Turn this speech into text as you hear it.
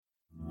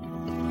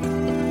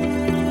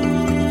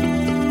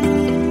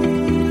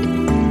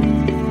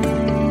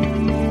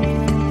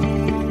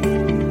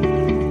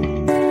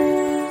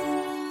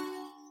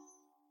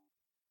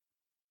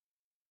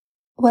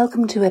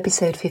Welcome to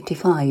episode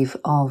 55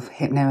 of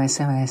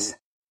HypnoSOS.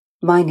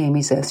 My name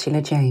is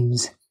Ursula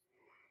James.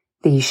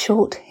 These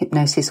short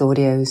hypnosis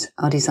audios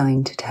are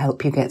designed to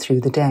help you get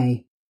through the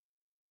day.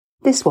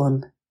 This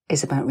one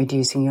is about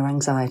reducing your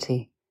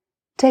anxiety,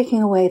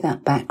 taking away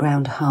that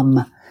background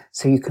hum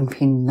so you can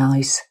feel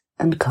nice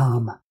and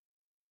calm.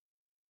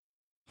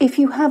 If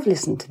you have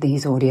listened to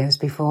these audios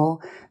before,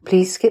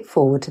 please skip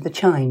forward to the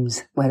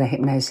chimes where the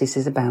hypnosis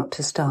is about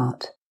to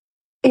start.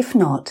 If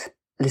not,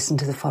 listen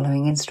to the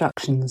following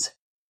instructions.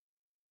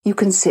 You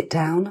can sit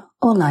down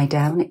or lie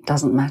down, it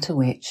doesn't matter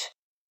which.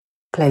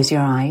 Close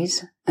your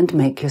eyes and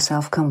make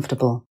yourself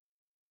comfortable.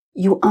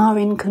 You are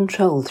in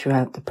control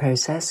throughout the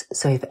process,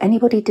 so if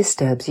anybody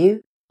disturbs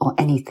you or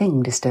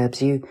anything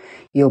disturbs you,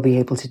 you'll be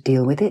able to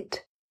deal with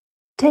it.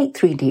 Take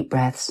 3 deep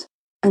breaths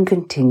and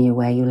continue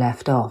where you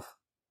left off.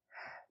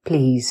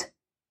 Please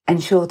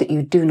ensure that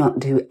you do not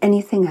do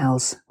anything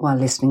else while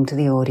listening to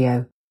the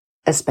audio,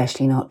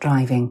 especially not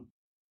driving.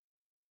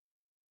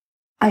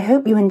 I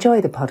hope you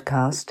enjoy the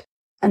podcast,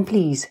 and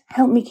please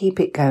help me keep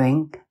it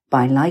going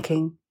by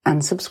liking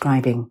and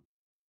subscribing.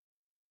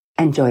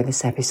 Enjoy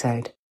this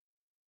episode.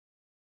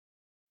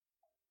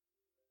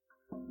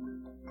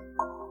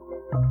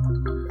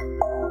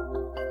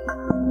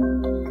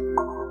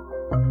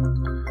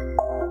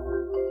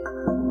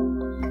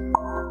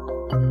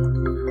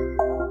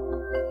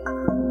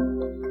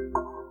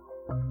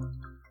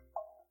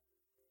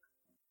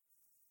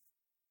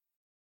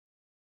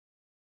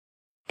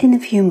 In a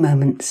few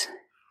moments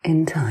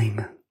in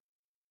time,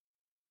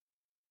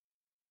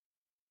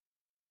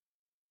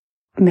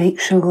 make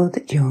sure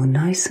that you're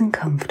nice and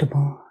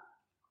comfortable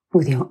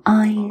with your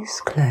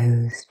eyes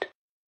closed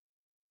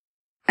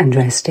and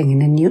resting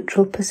in a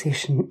neutral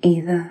position,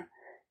 either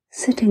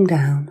sitting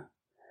down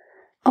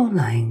or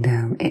lying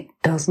down. It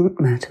doesn't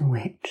matter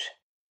which,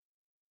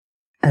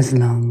 as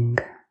long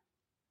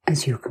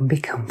as you can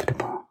be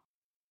comfortable.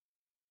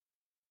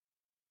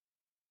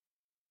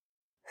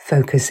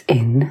 Focus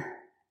in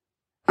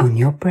on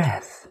your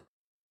breath.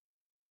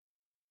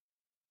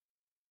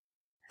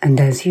 And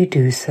as you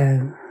do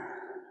so,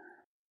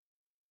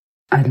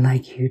 I'd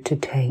like you to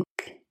take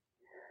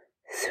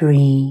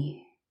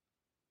 3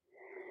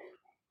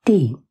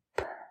 deep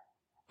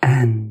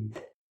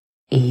and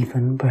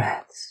even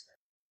breaths.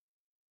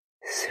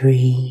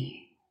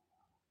 3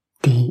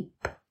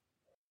 deep,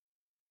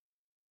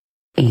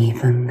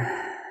 even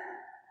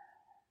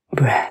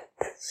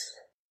breaths.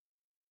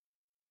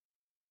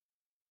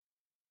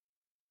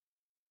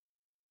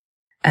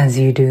 As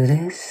you do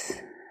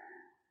this,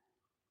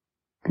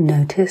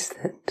 notice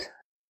that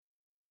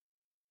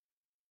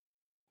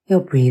your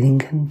breathing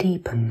can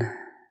deepen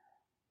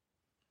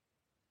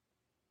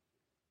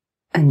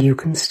and you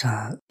can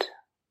start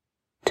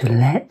to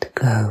let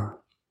go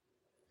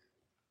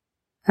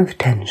of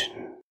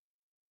tension.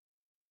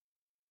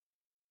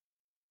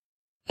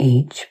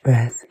 Each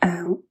breath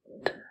out,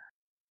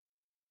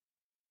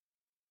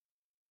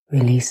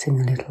 releasing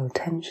a little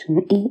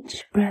tension.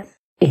 Each breath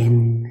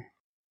in,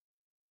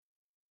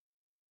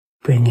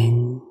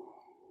 bringing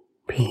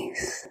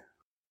peace.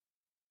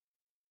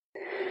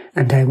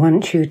 And I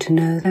want you to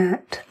know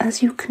that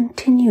as you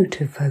continue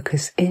to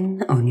focus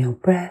in on your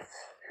breath,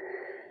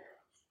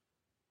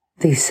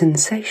 these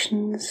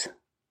sensations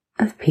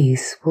of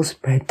peace will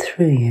spread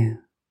through you,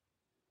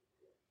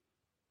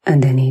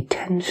 and any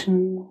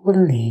tension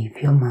will leave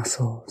your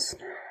muscles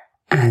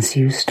as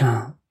you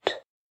start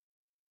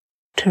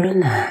to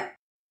relax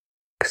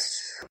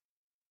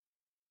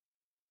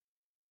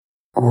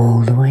all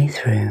the way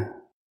through.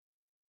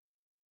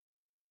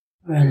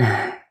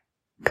 Relax.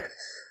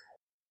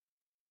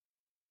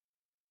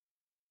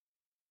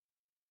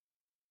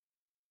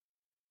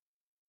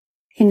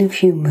 In a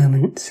few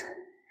moments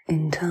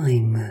in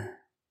time,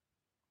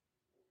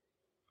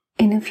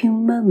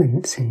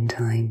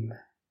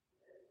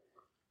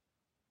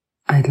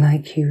 I'd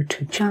like you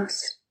to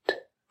just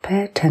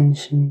pay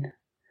attention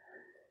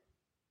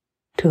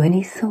to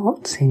any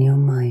thoughts in your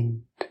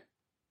mind.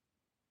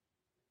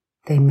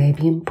 They may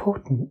be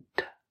important.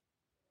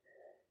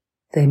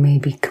 They may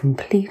be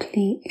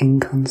completely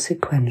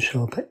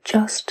inconsequential, but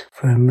just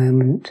for a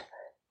moment,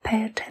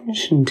 pay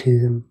attention to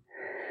them,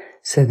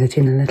 so that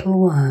in a little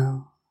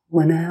while,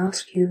 when I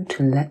ask you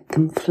to let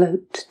them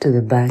float to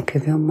the back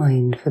of your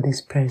mind for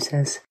this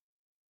process,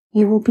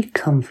 you will be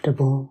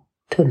comfortable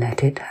to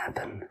let it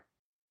happen.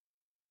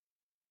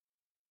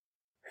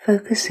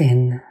 Focus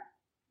in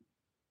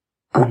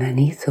on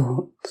any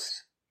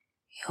thoughts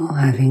you're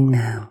having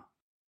now.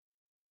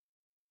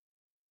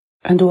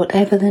 And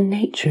whatever the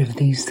nature of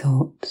these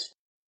thoughts,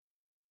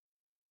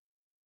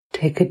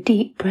 take a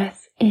deep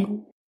breath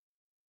in,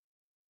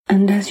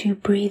 and as you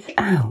breathe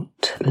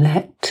out,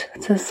 let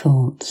the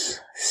thoughts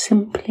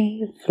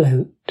simply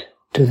float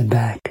to the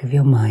back of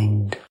your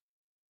mind,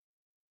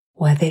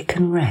 where they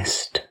can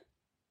rest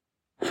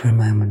for a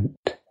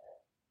moment.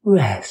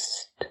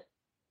 Rest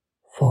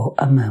for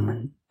a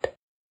moment.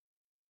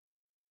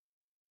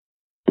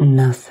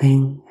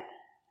 Nothing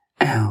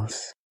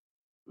else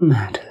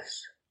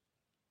matters.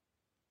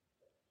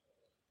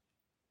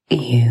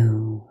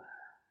 You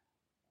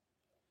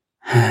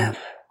have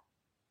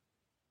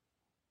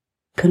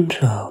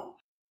control.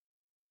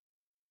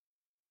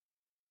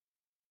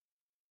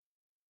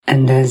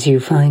 And as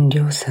you find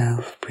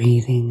yourself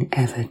breathing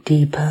ever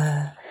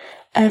deeper,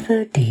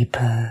 ever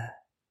deeper,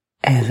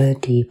 ever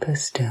deeper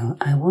still,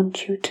 I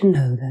want you to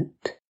know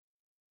that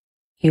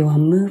you are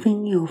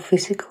moving your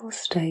physical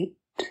state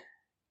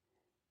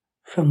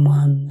from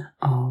one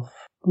of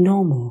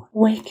normal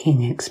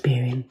waking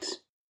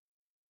experience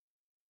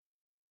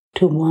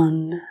to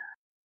one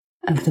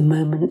of the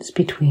moments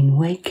between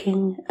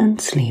waking and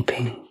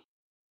sleeping.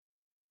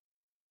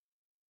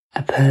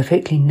 A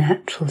perfectly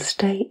natural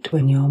state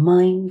when your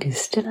mind is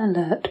still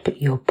alert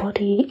but your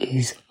body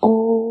is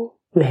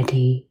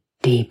already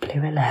deeply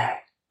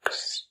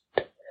relaxed.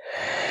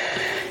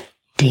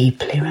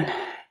 Deeply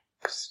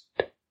relaxed.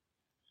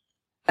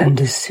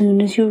 And as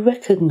soon as you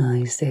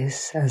recognize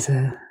this as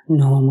a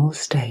normal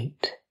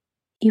state,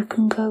 you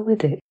can go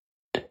with it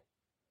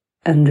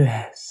and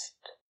rest,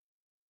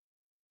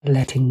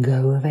 letting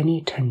go of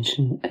any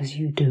tension as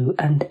you do,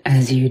 and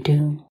as you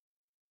do,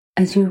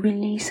 as you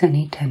release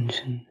any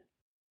tension,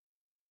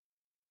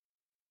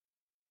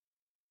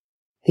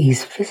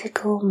 these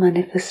physical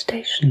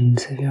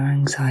manifestations of your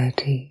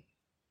anxiety,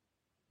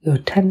 your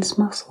tense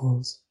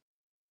muscles,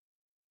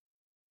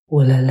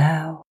 will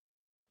allow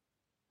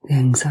the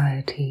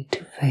anxiety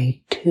to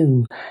fade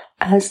too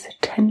as the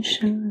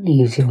tension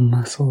leaves your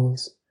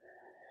muscles.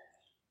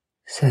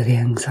 So the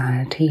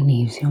anxiety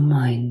leaves your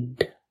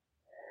mind,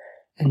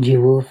 and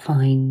you will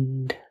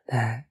find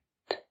that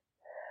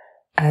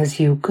as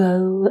you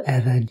go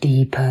ever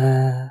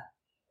deeper,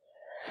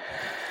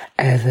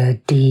 ever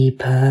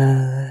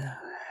deeper,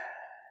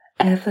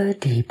 ever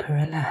deeper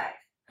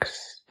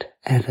relaxed,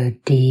 ever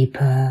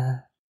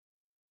deeper,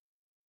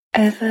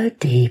 ever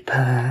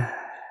deeper,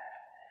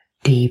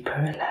 deeper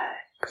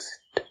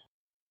relaxed.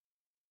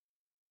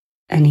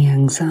 Any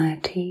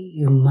anxiety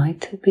you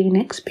might have been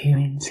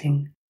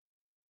experiencing,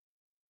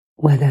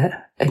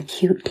 whether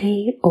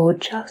acutely or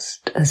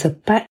just as a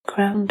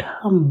background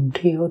hum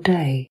to your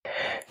day,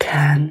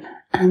 can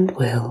and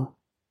will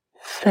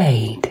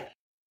fade,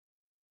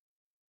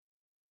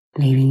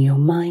 leaving your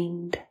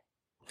mind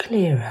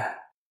clearer,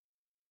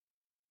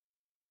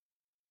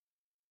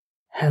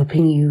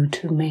 helping you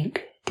to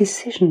make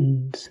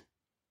decisions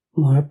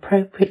more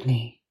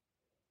appropriately,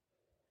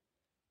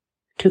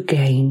 to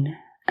gain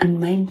and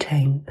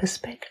maintain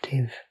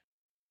perspective.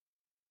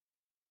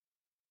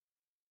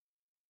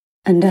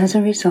 And as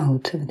a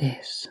result of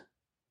this,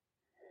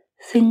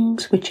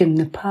 things which in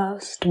the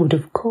past would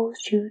have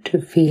caused you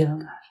to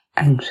feel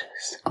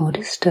anxious or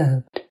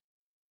disturbed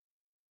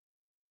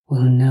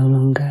will no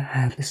longer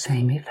have the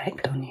same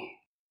effect on you.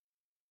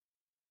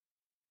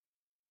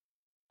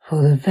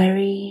 For the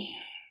very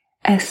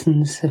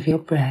essence of your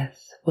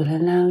breath will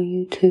allow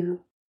you to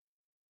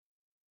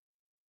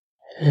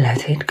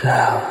let it go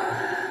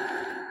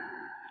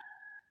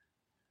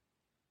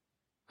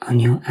on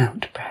your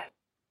out-breath,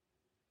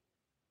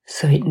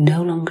 so it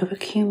no longer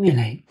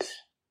accumulates.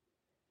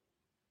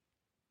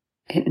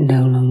 It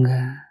no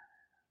longer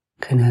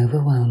can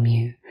overwhelm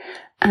you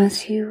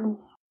as you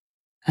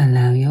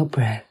allow your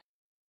breath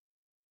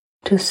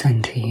to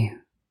center you,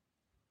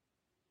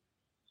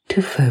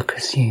 to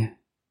focus you,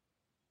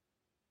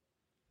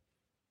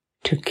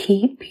 to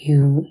keep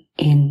you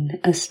in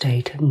a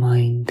state of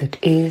mind that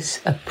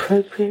is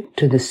appropriate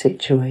to the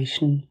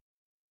situation,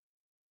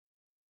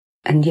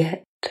 and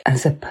yet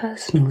as a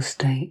personal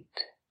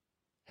state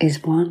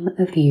is one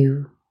of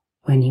you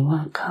when you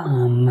are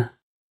calm,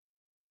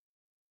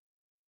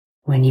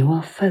 when you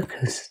are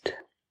focused.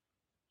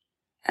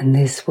 And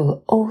this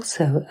will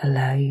also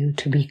allow you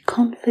to be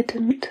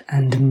confident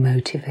and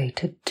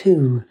motivated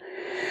too,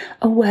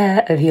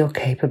 aware of your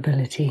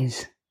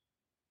capabilities,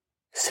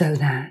 so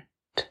that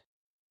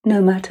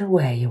no matter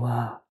where you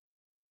are,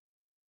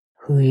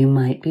 who you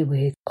might be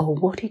with, or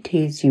what it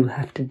is you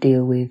have to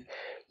deal with,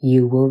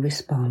 you will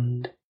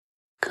respond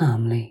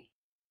calmly.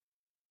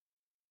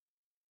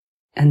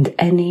 And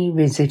any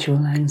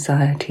residual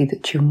anxiety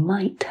that you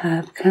might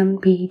have can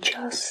be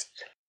just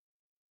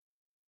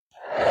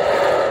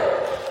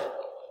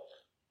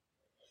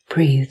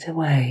breathed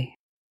away.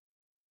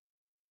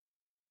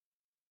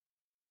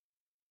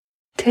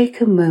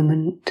 Take a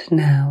moment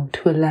now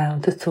to allow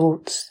the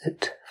thoughts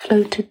that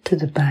floated to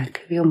the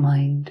back of your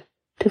mind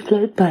to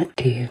float back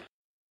to you.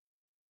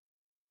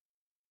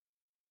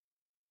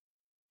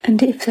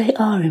 And if they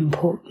are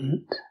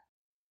important,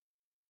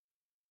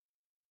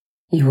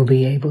 you will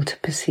be able to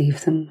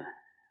perceive them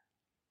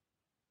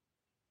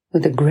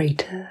with a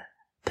greater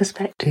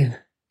perspective.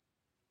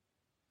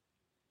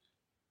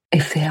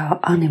 If they are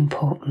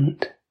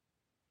unimportant,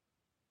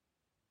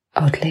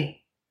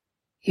 oddly,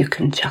 you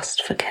can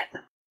just forget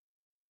them.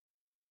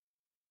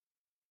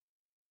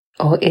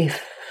 Or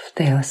if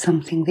they are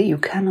something that you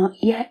cannot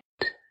yet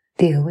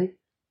deal with,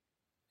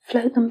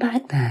 float them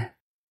back there.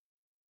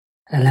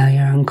 Allow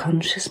your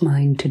unconscious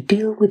mind to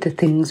deal with the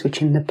things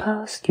which in the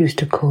past used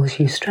to cause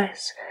you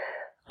stress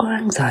or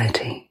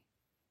anxiety.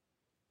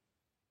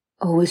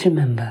 Always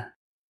remember,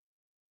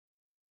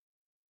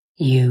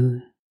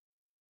 you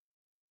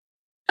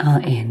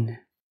are in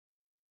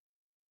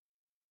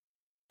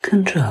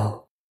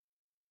control.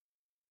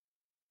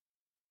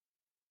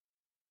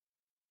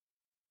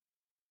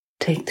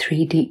 Take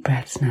 3 deep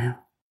breaths now.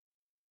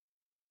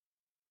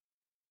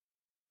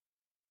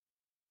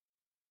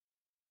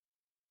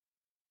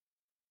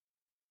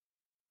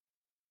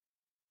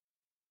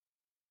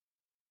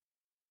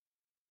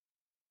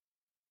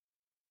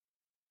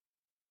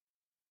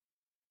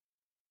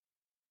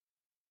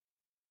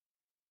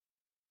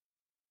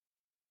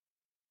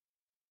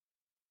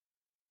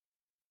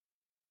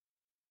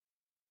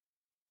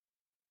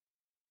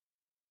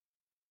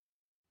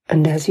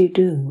 And as you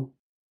do,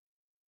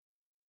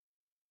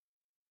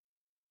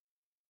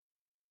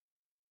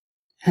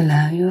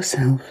 allow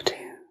yourself to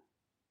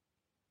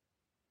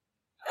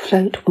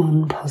float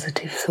one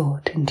positive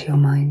thought into your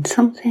mind,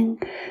 something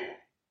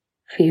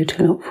for you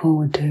to look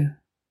forward to,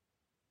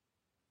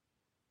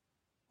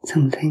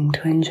 something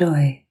to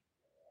enjoy.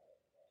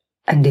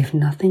 And if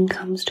nothing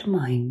comes to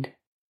mind,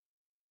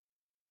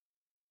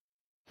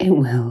 it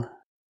will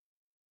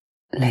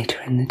later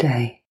in the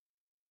day.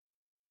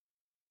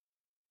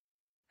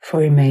 For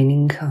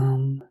remaining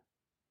calm,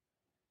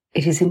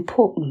 it is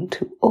important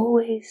to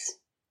always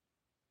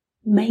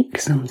make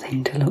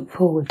something to look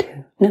forward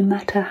to, no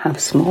matter how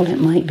small it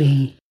might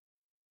be.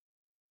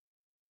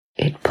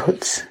 It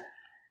puts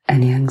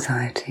any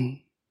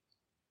anxiety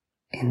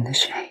in the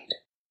shade,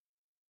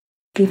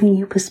 giving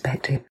you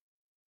perspective,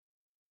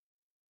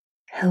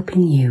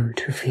 helping you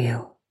to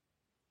feel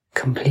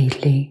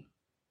completely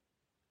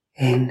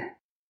in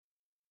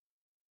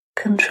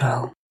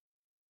control.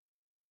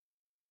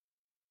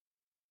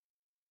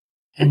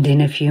 And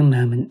in a few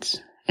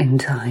moments in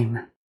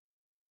time,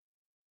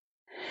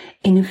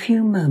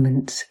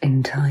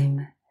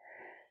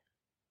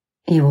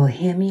 you will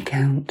hear me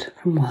count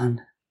from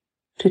 1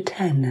 to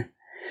 10,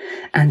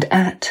 and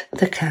at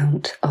the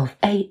count of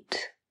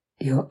 8,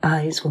 your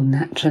eyes will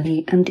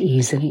naturally and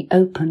easily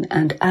open,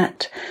 and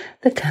at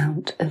the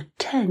count of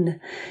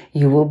 10,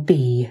 you will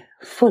be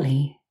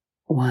fully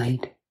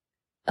wide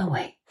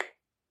awake.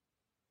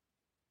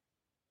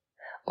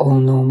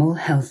 All normal,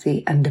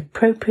 healthy, and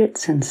appropriate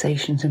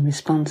sensations and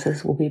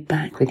responses will be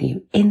back with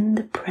you in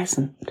the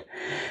present.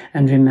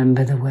 And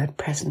remember, the word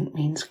present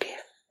means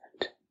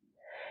gift.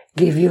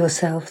 Give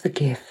yourself the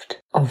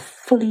gift of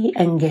fully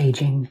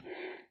engaging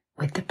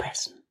with the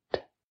present.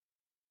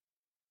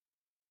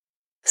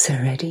 So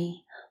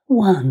ready?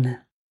 1,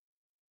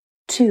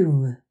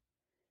 2,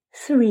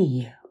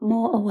 3,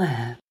 more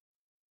aware.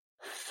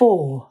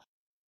 4,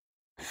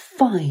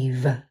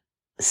 5,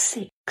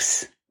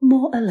 6,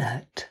 more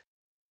alert.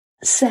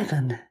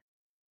 7,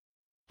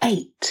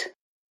 8,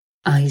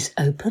 eyes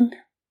open,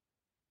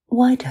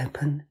 wide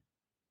open.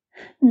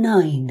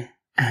 9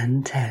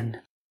 and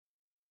 10.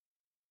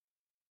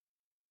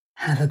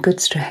 Have a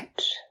good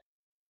stretch.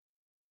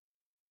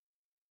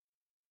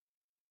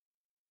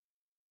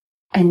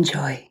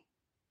 Enjoy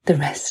the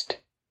rest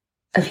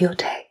of your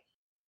day.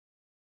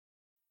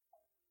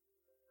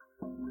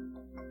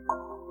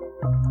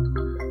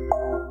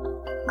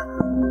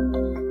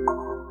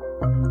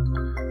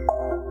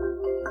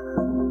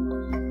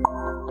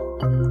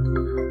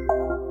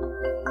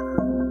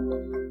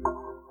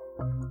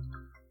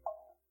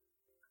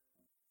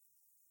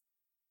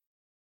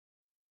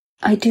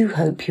 I do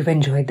hope you've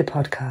enjoyed the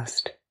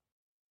podcast.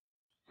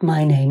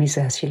 My name is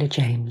Ursula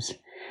James,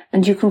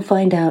 and you can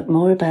find out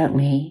more about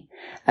me,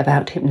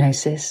 about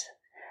hypnosis,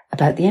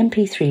 about the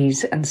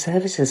MP3s and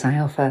services I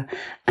offer,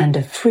 and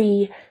a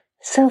free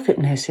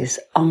self-hypnosis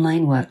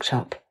online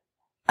workshop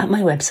at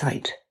my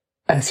website,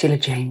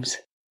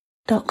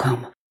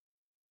 ursulajames.com.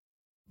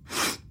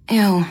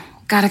 Ew,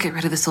 gotta get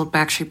rid of this old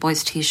Backstreet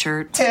Boys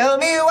t-shirt. Tell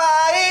me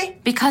why.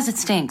 Because it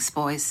stinks,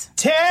 boys.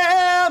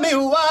 Tell me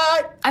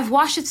why. I've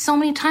washed it so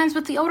many times,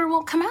 but the odor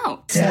won't come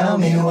out. Tell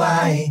me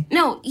why.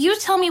 No, you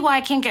tell me why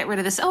I can't get rid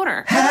of this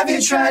odor. Have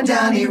you tried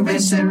Downy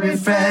Rinse and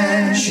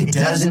Refresh? It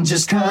doesn't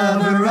just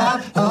cover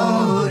up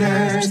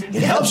odors,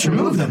 it helps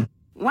remove them.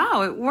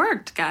 Wow, it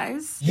worked,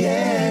 guys.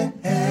 Yeah.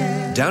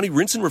 Downy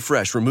Rinse and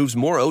Refresh removes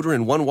more odor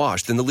in one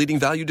wash than the leading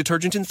value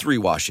detergent in 3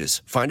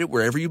 washes. Find it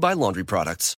wherever you buy laundry products.